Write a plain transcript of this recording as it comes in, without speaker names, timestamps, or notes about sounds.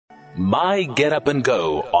My Get Up and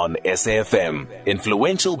Go on SAFM.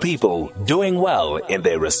 Influential people doing well in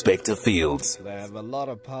their respective fields. They have a lot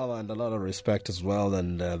of power and a lot of respect as well,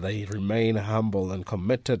 and they remain humble and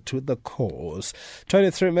committed to the cause.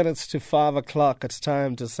 23 minutes to 5 o'clock. It's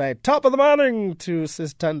time to say top of the morning to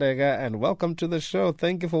Sis Thandeka, and welcome to the show.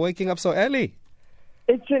 Thank you for waking up so early.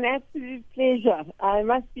 It's an absolute pleasure. I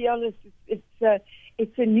must be honest,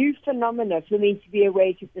 it's a new phenomenon for me to be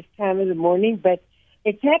awake at this time of the morning, but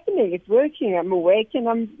it's happening. It's working. I'm awake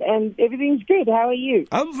and everything's good. How are you?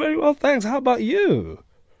 I'm very well, thanks. How about you?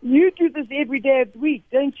 You do this every day of the week,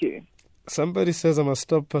 don't you? Somebody says I must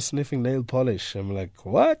stop sniffing nail polish. I'm like,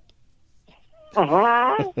 what?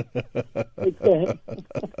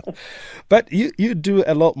 But you do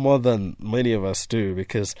a lot more than many of us do,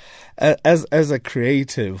 because as a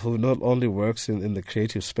creative who not only works in the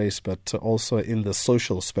creative space but also in the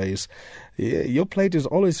social space, your plate is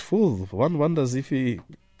always full. One wonders if you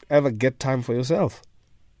ever get time for yourself.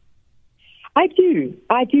 I do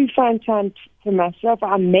find time for myself.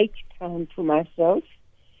 I make time for myself,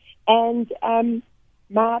 and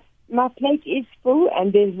my plate is full,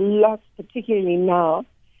 and there's lots, particularly now.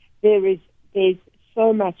 There's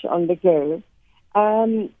so much on the go,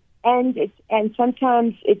 and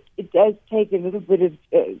sometimes it does take a little bit of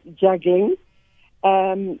juggling.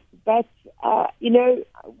 But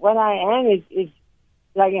what I am is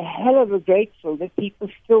like a hell of a grateful that people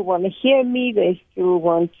still want to hear me. They still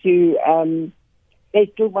want to. I'm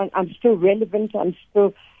still relevant. I'm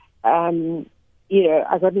still.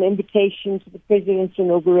 I got an invitation to the president's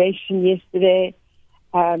inauguration yesterday,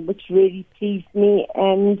 which really pleased me.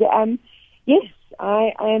 And yes,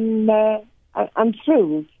 I'm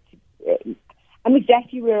thrilled. I'm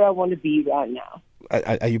exactly where I want to be right now.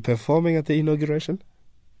 Are you performing at the inauguration?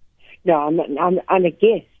 No, I'm a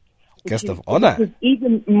guest. Guest of honor. Which is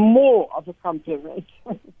even more of a compliment.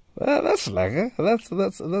 Well, that's lekker.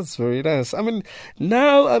 That's very nice. I mean,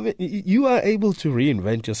 now you are able to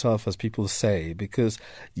reinvent yourself, as people say, because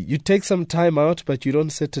you take some time out, but you don't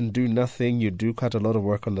sit and do nothing. You do quite a lot of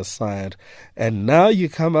work on the side, and now you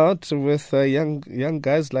come out with young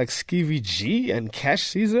guys like Skivy G and Cash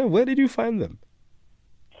Caesar. Where did you find them?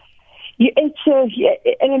 Yeah,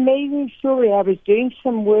 it's an amazing story. I was doing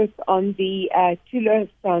some work on the Tulo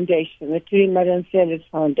Foundation, the Tuli Madanselas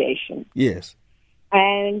Foundation. Yes.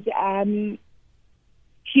 And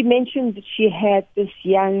she mentioned that she had this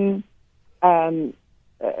young, her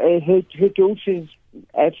daughter's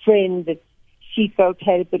friend that she felt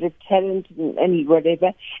had a bit of talent and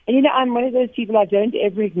whatever. And, I'm one of those people, I don't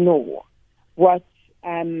ever ignore what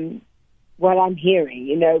I'm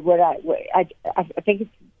hearing. I think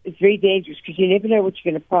it's very dangerous, because you never know what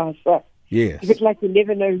you're going to pass up. Yes. It's a bit like you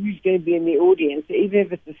never know who's going to be in the audience. Even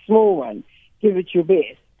if it's a small one, give it your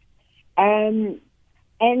best. And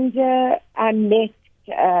I met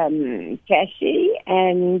Cashy,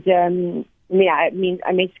 and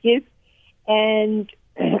I met Skip, and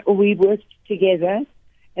we worked together.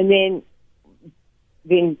 And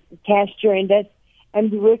then Cash joined us,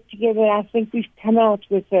 and we worked together. And I think we've come out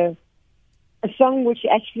with a song which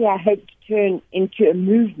actually I hope to turn into a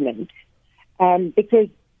movement, because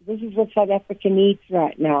this is what South Africa needs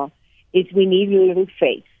right now. Is we need a little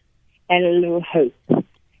faith and a little hope,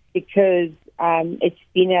 because it's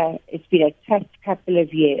been a tough couple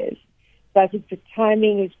of years. So I think the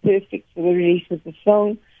timing is perfect for the release of the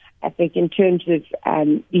song. I think in terms of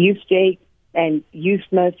Youth Day and Youth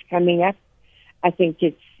Month coming up, I think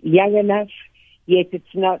it's young enough, yet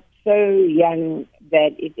it's not so young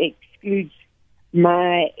that it excludes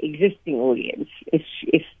my existing audience,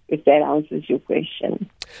 if that answers your question.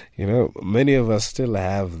 Many of us still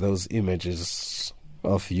have those images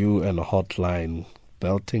of you and Hotline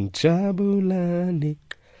belting Jabulani.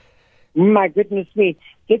 My goodness me.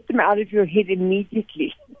 Get them out of your head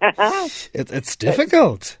immediately. It's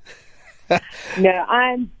difficult. No,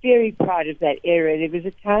 I'm very proud of that era. There was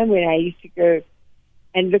a time when I used to go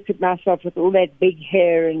and look at myself with all that big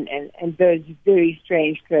hair and those very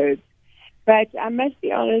strange clothes. But I must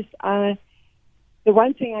be honest, the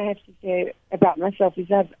one thing I have to say about myself is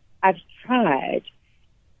I've tried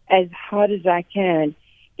as hard as I can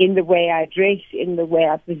in the way I dress, in the way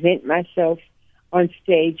I present myself on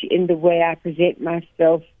stage, in the way I present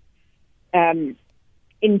myself in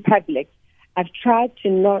public. I've tried to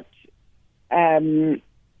not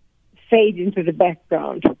fade into the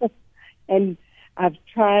background, and I've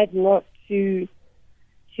tried not to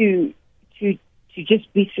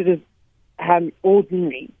just be sort of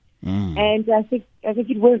ordinary. And I think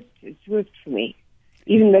it worked. It's worked for me,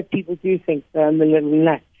 even though people do think that I'm a little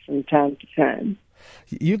nuts from time to time.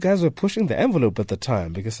 You guys were pushing the envelope at the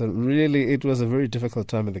time because really it was a very difficult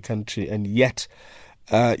time in the country, and yet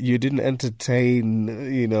you didn't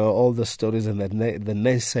entertain, all the stories and the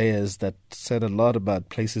naysayers that said a lot about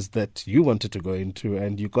places that you wanted to go into,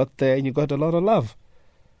 and you got there and you got a lot of love.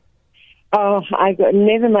 Oh, I got,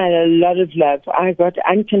 never mind a lot of love. I got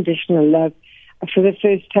unconditional love for the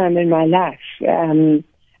first time in my life.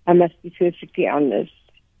 I must be perfectly honest.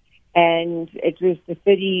 And it was the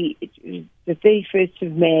 31st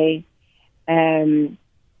of May,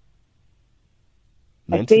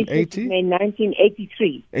 1980? May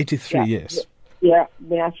 1983. 83, yeah. Yes. Yeah,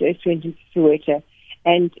 when I first went into Soweto.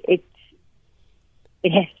 And it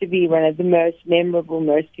has to be one of the most memorable,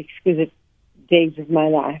 most exquisite days of my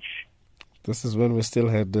life. This is when we still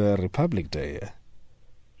had Republic Day. Yeah?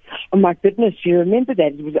 Oh my goodness, you remember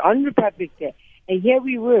that? It was on Republic Day. And here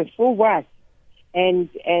we were, 4 whites and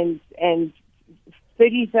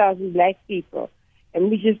 30,000 black people. And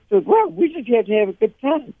we just thought, well, we just had to have a good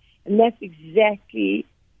time. And that's exactly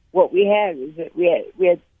what we had, is that we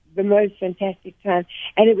had the most fantastic time.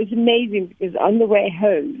 And it was amazing because on the way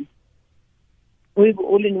home, we were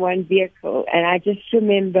all in one vehicle. And I just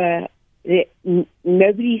remember that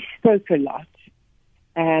nobody spoke a lot.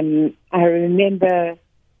 I remember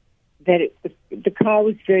that the car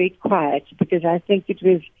was very quiet because I think it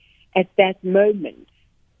was at that moment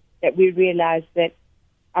that we realized that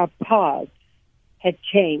our paths had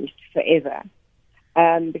changed forever.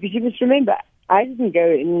 Because you must remember, I didn't go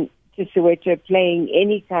into Soweto playing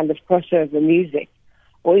any kind of crossover music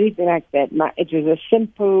or anything like that. It was a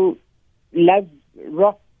simple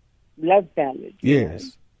rock love ballad.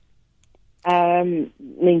 Yes.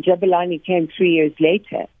 Jabulani came 3 years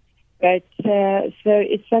later. But so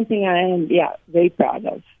it's something I am, very proud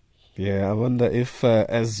of. Yeah, I wonder if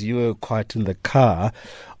as you were quiet in the car,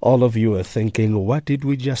 all of you were thinking, what did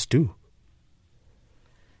we just do?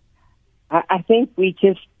 I think I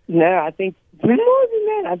think more than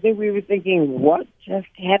that. I think we were thinking, what just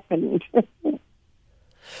happened?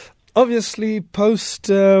 Obviously, post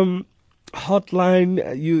hotline,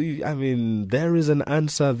 there is an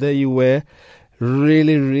answer. There you were,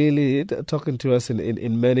 really, really talking to us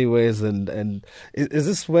in many ways. And is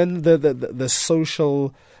this when the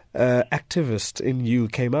social activist in you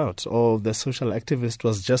came out, or the social activist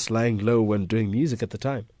was just lying low when doing music at the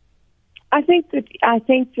time? I think that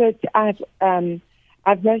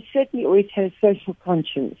I've most certainly always had a social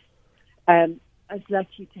conscience. I was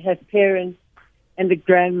lucky to have parents and a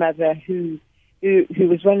grandmother who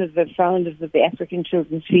was one of the founders of the African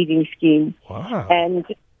Children's Feeding Scheme. Wow!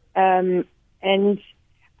 And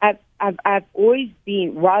I've always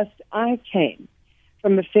been, whilst I came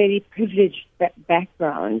from a fairly privileged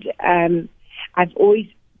background, I've always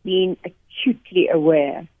been acutely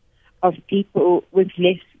aware of people with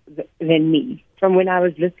less than me from when I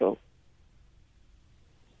was little.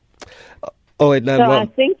 Oh, wait, no, so well, I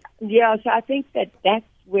think that's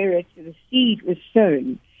where the seed was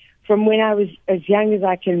sown from when I was as young as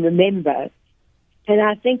I can remember, and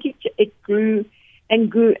I think it grew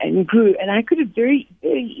and grew and grew, and I could have very,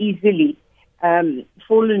 very easily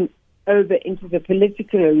fallen over into the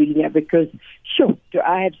political arena because, sure, do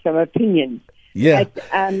I have some opinions? Yeah.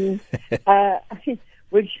 But,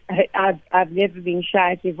 which I've never been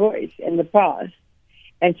shy to voice in the past,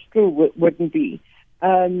 and still wouldn't be.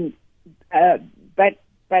 But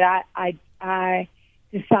I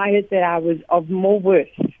decided that I was of more worth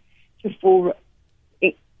to fall,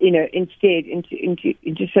 instead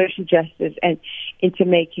into social justice and into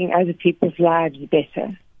making other people's lives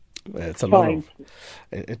better. It's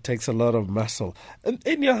it takes a lot of muscle.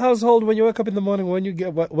 In your household, when you wake up in the morning, what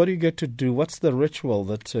do you get to do? What's the ritual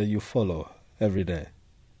that you follow every day?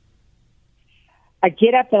 I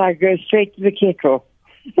get up and I go straight to the kettle.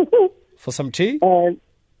 For some tea?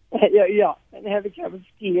 Yeah, and have a cup of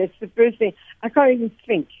tea. That's the first thing. I can't even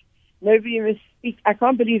think. Nobody must speak. I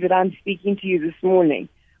can't believe that I'm speaking to you this morning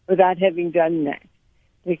without having done that.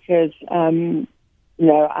 Because, I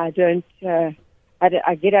don't...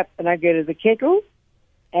 I get up and I go to the kettle,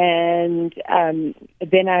 and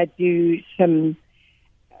then I do some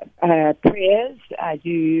prayers. I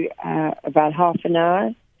do about half an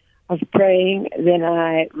hour of praying. Then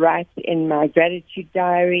I write in my gratitude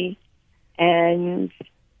diary, and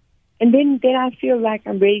then I feel like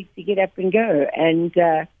I'm ready to get up and go. And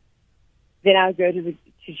then I'll go to the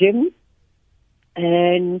gym,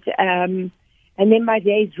 and then my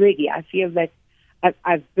day's ready. I feel that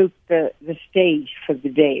I've built the stage for the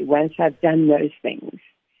day once I've done those things.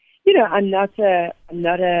 I'm not a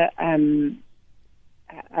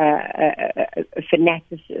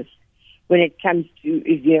fanaticist when it comes to,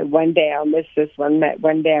 one day I'll miss this, one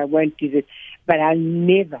day I won't do this, but I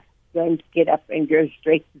never don't get up and go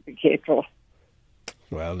straight to the kettle.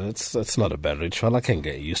 Well, that's not a bad ritual. I can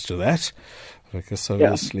get used to that, because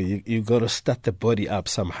obviously you got to start the body up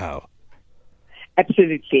somehow.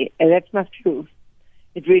 Absolutely, and that's my fuel.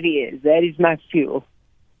 It really is. That is my fuel.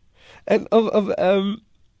 And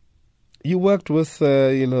you worked with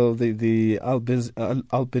the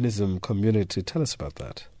albinism community. Tell us about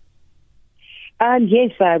that.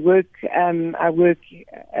 Yes, I work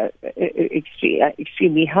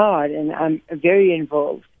extremely hard, and I'm very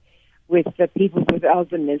involved with the people with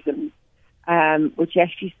albinism, which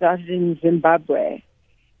actually started in Zimbabwe.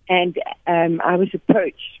 And I was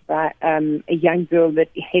approached by a young girl that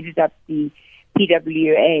headed up the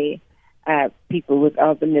PWA, People with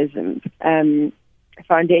Albinism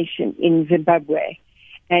Foundation in Zimbabwe.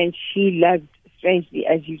 And she loved, strangely,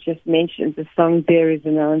 as you just mentioned, the song There Is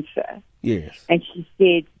an Answer. Yes. And she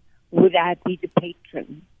said, would I be the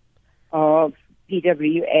patron of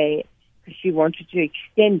PWA? Because she wanted to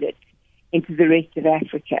extend it into the rest of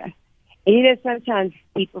Africa. And sometimes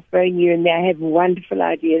people phone you and they have wonderful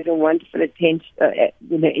ideas and wonderful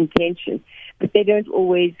intentions, but they don't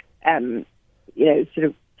always, sort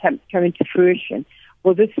of come into fruition.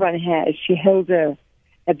 Well, this one has. She held a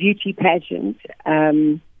beauty pageant,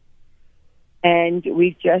 and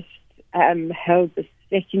we've just held the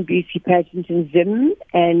second beauty pageant in Zim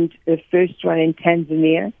and the first one in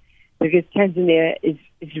Tanzania, because Tanzania is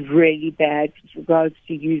really bad with regards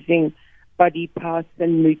to using body parts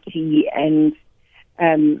and muti, and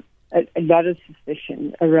a lot of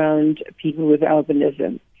suspicion around people with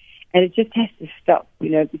albinism. And it just has to stop,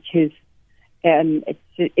 because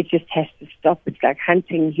it just has to stop. It's like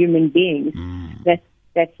hunting human beings.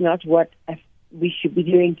 That's not what we should be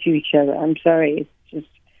doing to each other. I'm sorry, it's just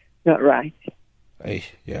not right.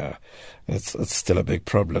 Yeah, it's still a big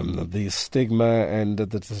problem. The stigma and the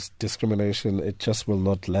discrimination, it just will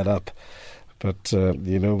not let up. But,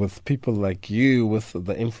 with people like you, with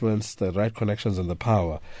the influence, the right connections, and the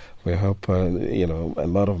power, we hope, a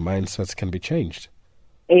lot of mindsets can be changed.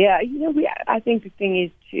 Yeah, I think the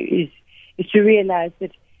thing is to realize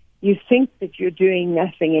that you think that you're doing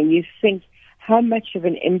nothing, and you think, how much of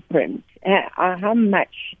an imprint, how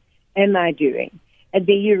much am I doing? And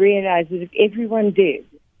then you realize that if everyone did,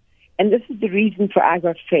 and this is the reason for I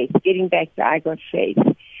Got Faith, getting back to I Got Faith,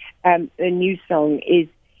 the new song is,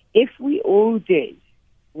 if we all did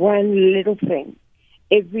one little thing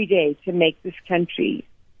every day to make this country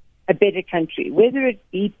a better country, whether it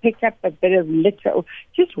be pick up a bit of litter or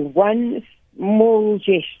just one small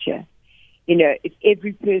gesture, if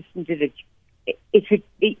every person did it,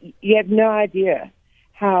 you have no idea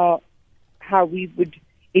how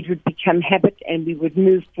it would become habit, and we would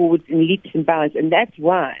move forward in leaps and bounds. And that's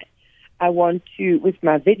why I want to, with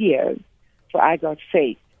my video for I Got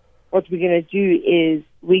Faith, what we're going to do is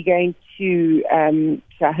we're going to,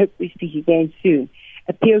 so I hope we speak again soon,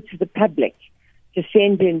 appeal to the public to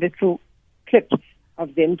send in little clips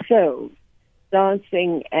of themselves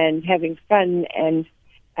dancing and having fun, and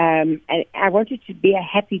I want it to be a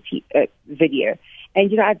happy video.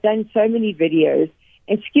 And, I've done so many videos,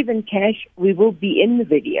 and Skiv and Cash, we will be in the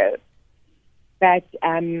video, but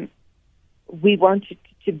we want it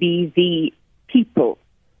to be the people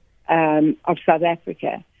of South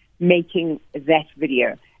Africa making that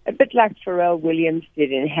video, a bit like Pharrell Williams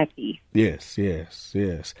did in Happy. Yes.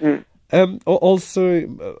 Also,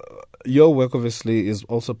 your work obviously is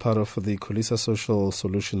also part of the Khulisa Social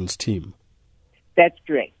Solutions team. That's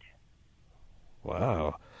correct.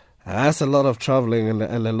 Wow. That's a lot of traveling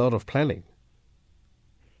and a lot of planning.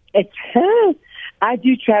 I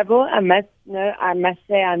do travel. I must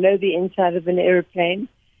say I know the inside of an airplane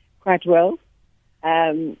quite well.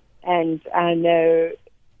 And I know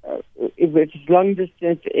if it's long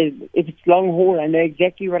distance, if it's long haul, I know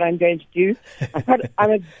exactly what I'm going to do.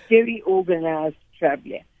 I'm a very organized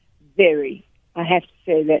traveler. Very. I have to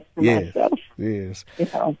say that for myself. Yes.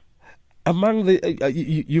 Yeah. Among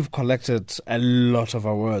you've collected a lot of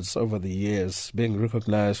awards over the years, being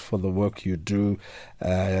recognized for the work you do.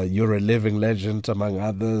 You're a living legend, among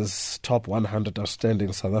others, top 100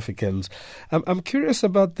 outstanding South Africans. I'm curious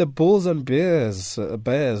about the Bulls and Bears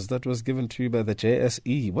that was given to you by the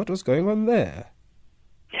JSE. What was going on there?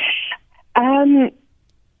 I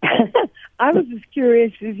was as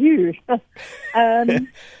curious as you. I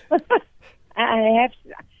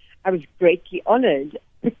was greatly honored,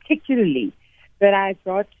 particularly that I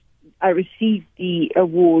received the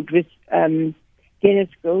award with Dennis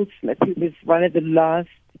Goldsmith, who was one of the last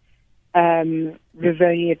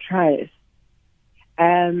Rivonia triers.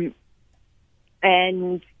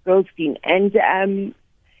 and Goldstein. And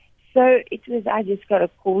so it was, I just got a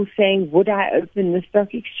call saying, would I open the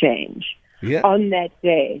stock exchange on that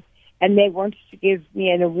day? And they wanted to give me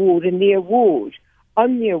an award. And the award,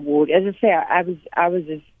 as I say, I was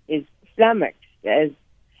as flummoxed as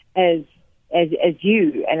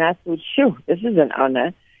you. And I thought, sure, this is an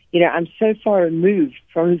honor. I'm so far removed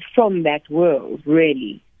from that world,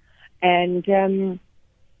 really. And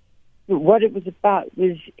what it was about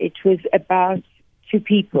was two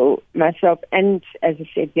people, myself and, as I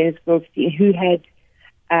said, Dennis Goldstein, who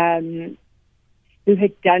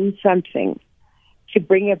had done something to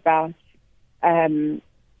bring about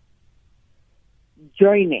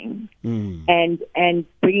joining and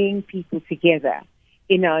bringing people together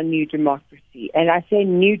in our new democracy. And I say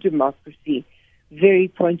new democracy very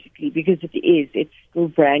pointedly because it is. It's still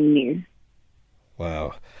brand new.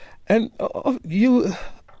 Wow. And you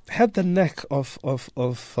had the knack of,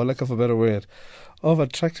 for lack of a better word, of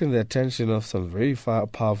attracting the attention of some very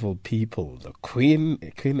powerful people. The Queen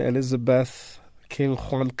Elizabeth, King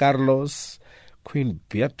Juan Carlos, Queen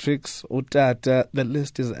Beatrix, Utata, the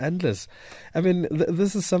list is endless. I mean,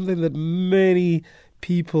 this is something that many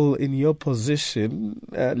people in your position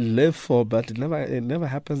live for, but it never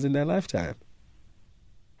happens in their lifetime.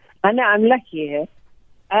 I know, I'm lucky here.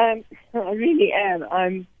 I really am.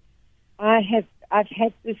 I've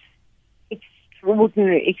had this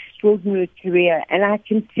extraordinary career, and I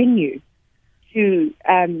continue to.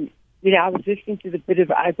 I was listening to the bit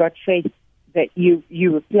of "I Got Faith" that you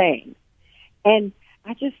were playing, and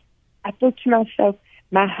I thought to myself,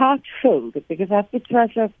 my heart filled because I thought to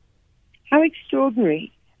myself, how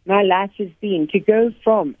extraordinary my life has been to go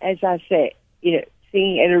from, as I say,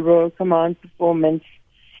 singing at a Royal Command performance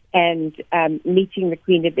and meeting the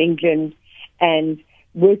Queen of England and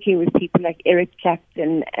working with people like Eric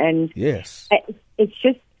Clapton, and yes, it's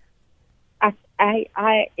just,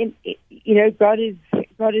 God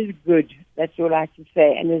is good. That's all I can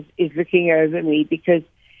say, and is looking over me because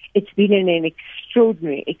it's been an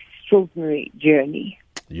extraordinary journey.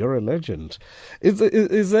 You're a legend.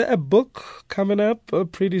 Is there a book coming up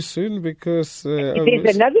pretty soon? Because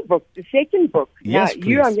there's another book, the second book. Yes, now,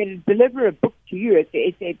 please. I'm going to deliver a book to you at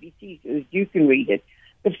the SABC so that you can read it.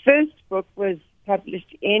 The first book was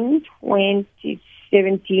published in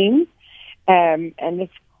 2017, and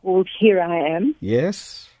it's called Here I Am.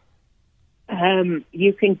 Yes.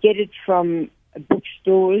 You can get it from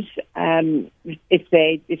bookstores. If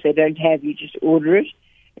they don't have, you just order it.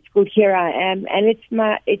 It's called Here I Am, and it's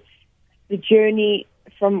the journey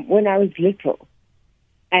from when I was little,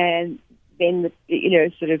 and then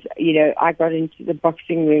I got into the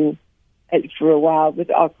boxing ring for a while with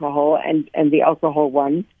alcohol and the alcohol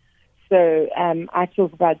won. So I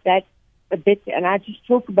talk about that a bit, and I just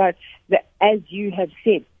talk about as you have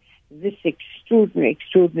said, this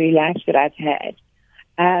extraordinary life that I've had.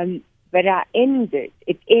 But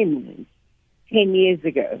it ends 10 years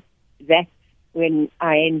ago. That's when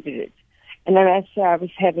I ended it. And then I was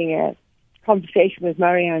having a conversation with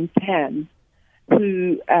Marianne Pam,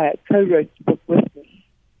 who co-wrote the book with me.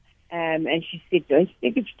 And she said, don't you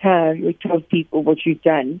think it's time we told people what you've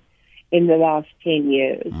done in the last 10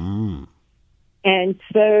 years? Mm. And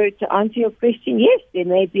so to answer your question, yes, there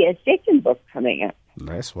may be a second book coming up.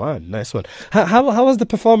 Nice one. How was the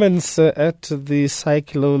performance at the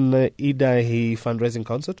Cyclone Idahi fundraising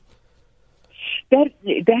concert? That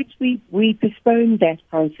we postponed that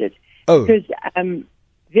concert because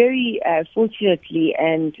very fortunately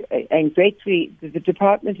and gratefully, the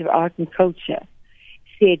Department of Art and Culture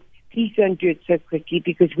said, please don't do it so quickly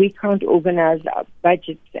because we can't organize our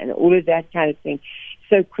budgets and all of that kind of thing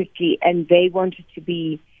so quickly, and they wanted to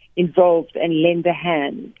be involved and lend a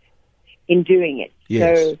hand in doing it.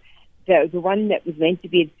 Yes. So the one that was meant to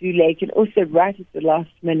be at Zoo Lake, and also right at the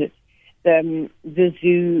last minute, the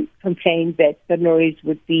zoo complained that the noise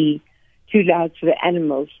would be too loud for the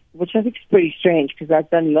animals, which I think is pretty strange because I've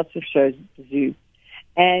done lots of shows at the zoo.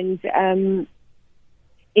 And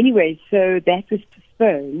anyway, so that was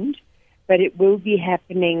postponed, but it will be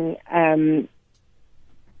happening. I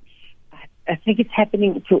think it's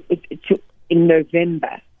happening in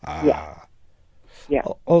November. Yeah.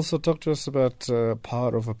 Also, talk to us about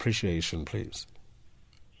Power of Appreciation, please.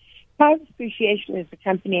 Power of Appreciation is a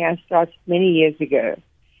company I started many years ago.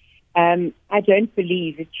 I don't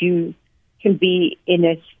believe that you can be in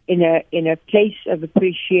a place of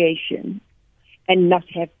appreciation and not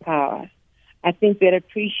have power. I think that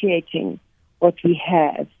appreciating what we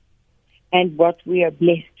have and what we are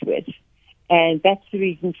blessed with, and that's the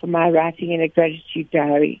reason for my writing in a gratitude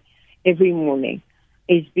diary every morning,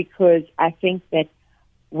 is because I think that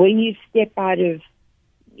when you step out of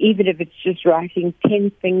even if it's just writing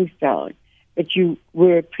 10 things down that you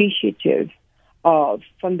were appreciative of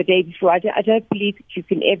from the day before. I don't believe that you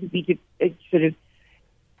can ever be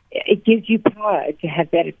it gives you power to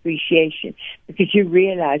have that appreciation because you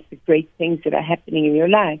realize the great things that are happening in your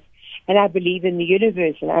life. And I believe in the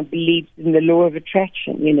universe, and I believe in the law of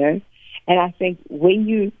attraction, And I think when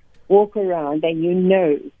you walk around and you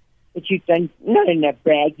know that you've done, not in a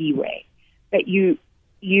braggy way, but you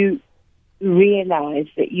realize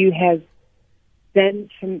that you have done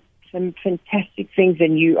some fantastic things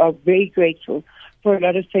and you are very grateful for a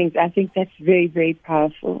lot of things. I think that's very, very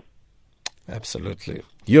powerful. Absolutely.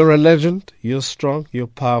 You're a legend, you're strong, you're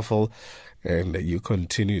powerful, and you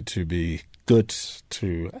continue to be good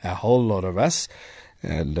to a whole lot of us.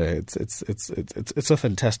 And it's so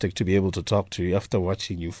fantastic to be able to talk to you after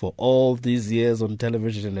watching you for all these years on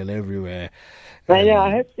television and everywhere. I know.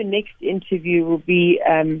 I hope the next interview will be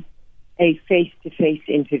a face-to-face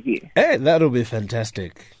interview. Hey, that'll be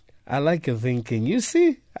fantastic. I like your thinking. You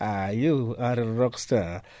see, you are a rock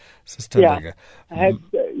star, Sister Thandeka. Yeah, I hope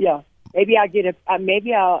so. Yeah, maybe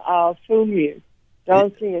I'll film you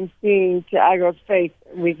dancing and singing to "I Got Faith."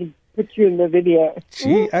 We can put you in the video.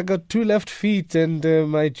 Gee, I got 2 left feet and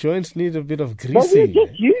my joints need a bit of greasing. Well, we'll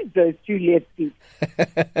just use those 2 left feet.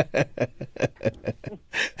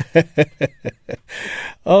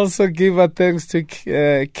 Also, give our thanks to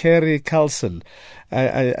Carrie Carlson.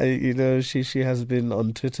 She has been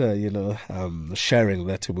on Twitter, sharing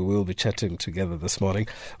that we will be chatting together this morning,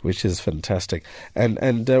 which is fantastic.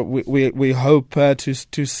 And we hope to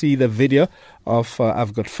see the video of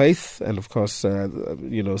I've Got Faith, and of course,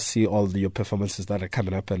 see all your performances that are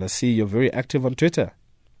coming up. And I see you're very active on Twitter.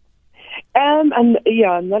 I'm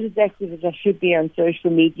not as active as I should be on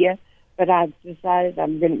social media, but I've decided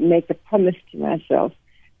I'm going to make a promise to myself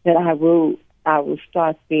that I will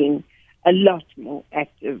start being a lot more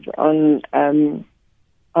active on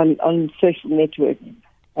social networks.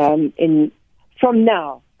 From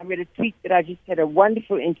now, I'm going to tweet that I just had a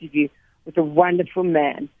wonderful interview with a wonderful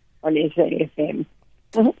man on SAFM.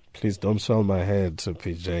 Please don't swell my head,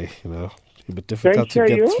 PJ. It'll be difficult to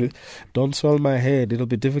get through. Don't swell my head. It'll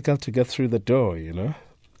be difficult to get through the door.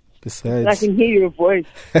 Besides, I can hear your voice.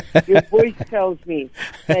 Your voice tells me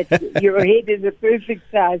that your head is a perfect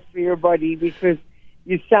size for your body because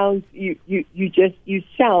you sound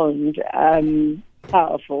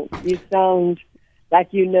powerful. You sound like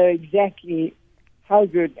you know exactly how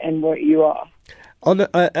good and what you are.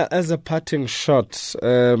 As a parting shot,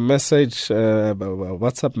 WhatsApp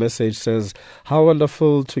message says, how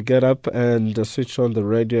wonderful to get up and switch on the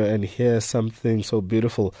radio and hear something so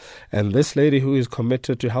beautiful. And this lady who is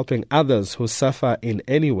committed to helping others who suffer in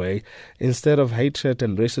any way, instead of hatred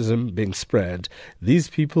and racism being spread, these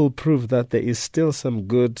people prove that there is still some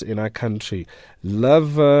good in our country.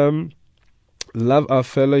 Love our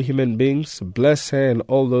fellow human beings. Bless her and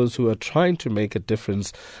all those who are trying to make a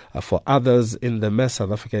difference for others in the mess South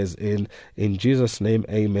Africa is in. In Jesus' name,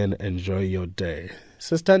 amen. Enjoy your day.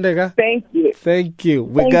 Sister Thandeka. Thank you. Thank you.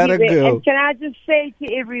 We gotta go. And can I just say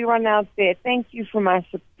to everyone out there, thank you for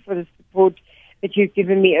the support that you've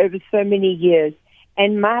given me over so many years.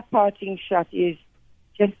 And my parting shot is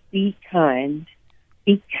just be kind.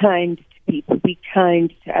 Be kind to people. Be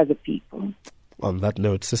kind to other people. On that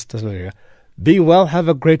note, Sister Thandeka, be well. Have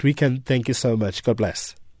a great weekend. Thank you so much. God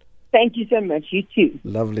bless. Thank you so much. You too.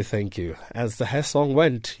 Lovely. Thank you. As the hair song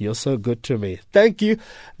went, you're so good to me. Thank you.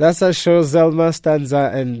 That's our show, Zelma,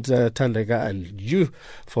 Stanza, and Thandeka, and you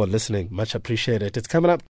for listening. Much appreciated. It's coming up.